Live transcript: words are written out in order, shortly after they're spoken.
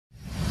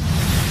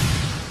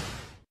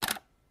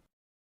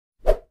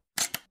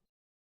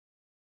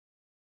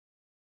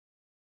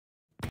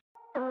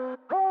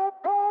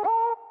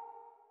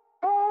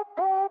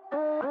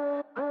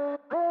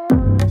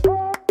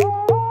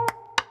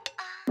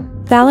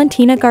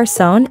Valentina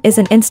Garzon is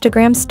an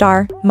Instagram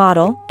star,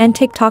 model, and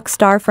TikTok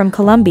star from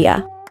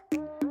Colombia.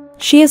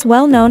 She is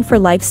well known for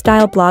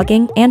lifestyle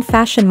blogging and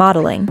fashion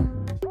modeling.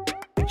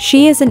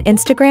 She is an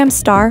Instagram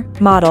star,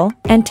 model,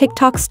 and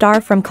TikTok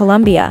star from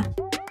Colombia.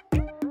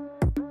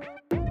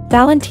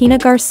 Valentina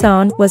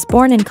Garzon was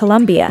born in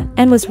Colombia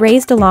and was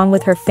raised along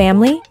with her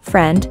family,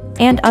 friend,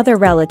 and other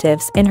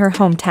relatives in her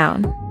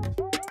hometown.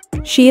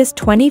 She is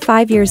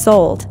 25 years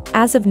old,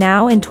 as of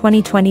now in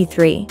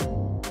 2023.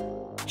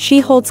 She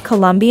holds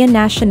Colombian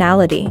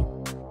nationality.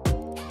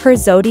 Her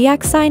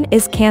zodiac sign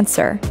is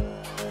Cancer.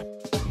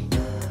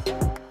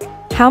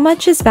 How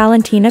much is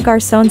Valentina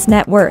Garzon's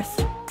net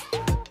worth?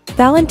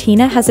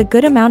 Valentina has a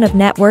good amount of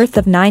net worth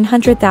of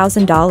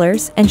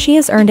 $900,000 and she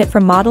has earned it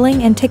from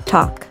modeling and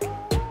TikTok.